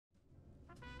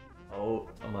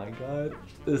my God.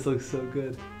 This looks so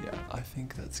good. Yeah, I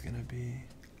think that's gonna be...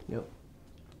 Yep.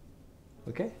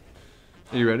 Okay.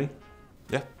 Are you ready?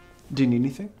 Yeah. Do you need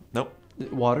anything? Nope.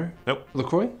 Water? Nope.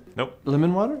 LaCroix? Nope.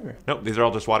 Lemon water? Or? Nope, these are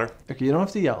all just water. Okay, you don't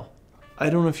have to yell. I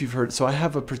don't know if you've heard, so I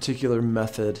have a particular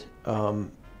method.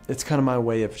 It's kind of my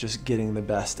way of just getting the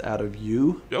best out of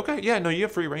you. Okay, yeah, no, you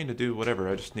have free reign to do whatever.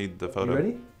 I just need the photo. You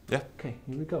ready? Yeah. Okay,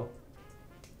 here we go.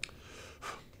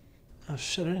 Oh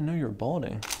shit, I didn't know you were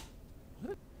balding.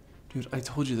 What? Dude, I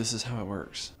told you this is how it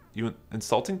works. You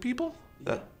insulting people?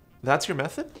 That's your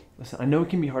method? Listen, I know it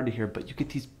can be hard to hear, but you get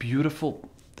these beautiful,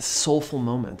 soulful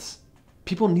moments.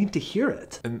 People need to hear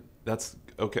it. And that's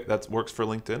okay, that works for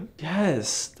LinkedIn?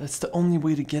 Yes, that's the only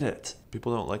way to get it.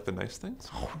 People don't like the nice things?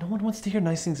 Oh, no one wants to hear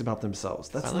nice things about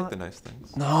themselves. I like the nice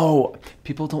things. No,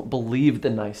 people don't believe the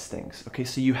nice things. Okay,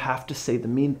 so you have to say the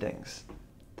mean things.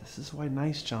 This is why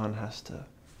Nice John has to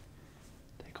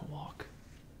take a walk.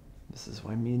 This is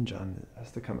why Mean John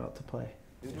has to come out to play.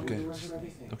 Okay.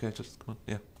 Okay, just come on.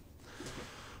 Yeah.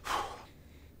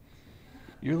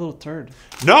 You're a little turd.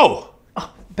 No!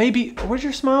 Oh, baby, where'd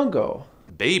your smile go?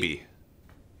 Baby.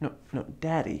 No,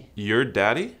 daddy. You're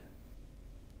daddy?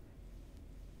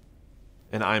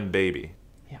 And I'm baby.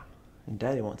 Yeah, and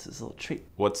daddy wants his little treat.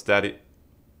 What's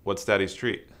daddy's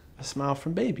treat? A smile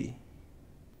from baby.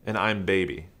 And I'm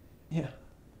baby. Yeah.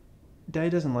 Daddy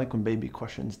doesn't like when baby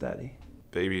questions daddy.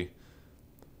 Baby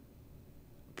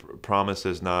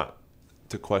promises not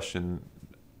to question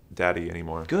daddy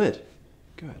anymore. Good.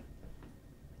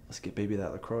 Let's get baby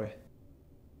that LaCroix.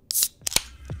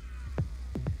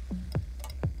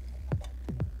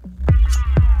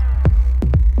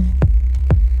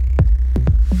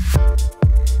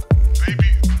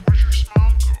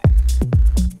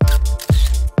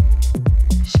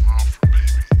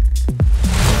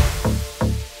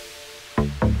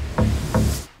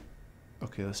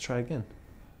 Okay, let's try again.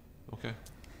 Okay.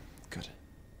 Good.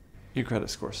 Your credit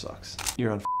score sucks.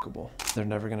 You're unfuckable. They're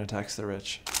never gonna tax the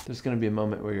rich. There's gonna be a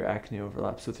moment where your acne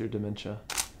overlaps with your dementia.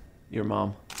 Your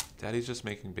mom. Daddy's just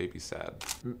making baby sad.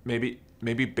 Maybe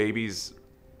baby's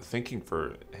thinking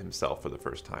for himself for the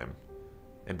first time.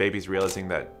 And baby's realizing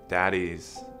that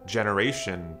daddy's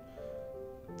generation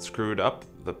screwed up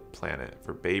the planet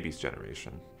for baby's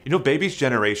generation. You know, baby's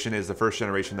generation is the first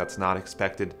generation that's not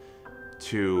expected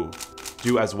to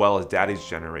do as well as daddy's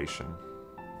generation.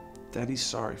 Daddy's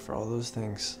sorry for all those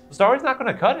things. Sorry's not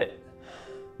gonna cut it.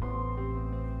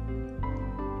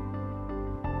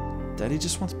 Daddy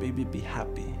just wants baby to be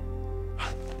happy.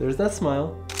 There's that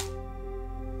smile.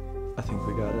 I think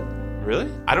we got it.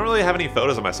 Really? I don't really have any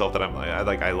photos of myself that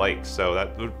I like, so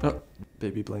that would... Oh,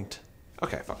 baby blinked.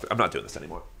 Okay, fuck it. I'm not doing this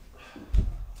anymore.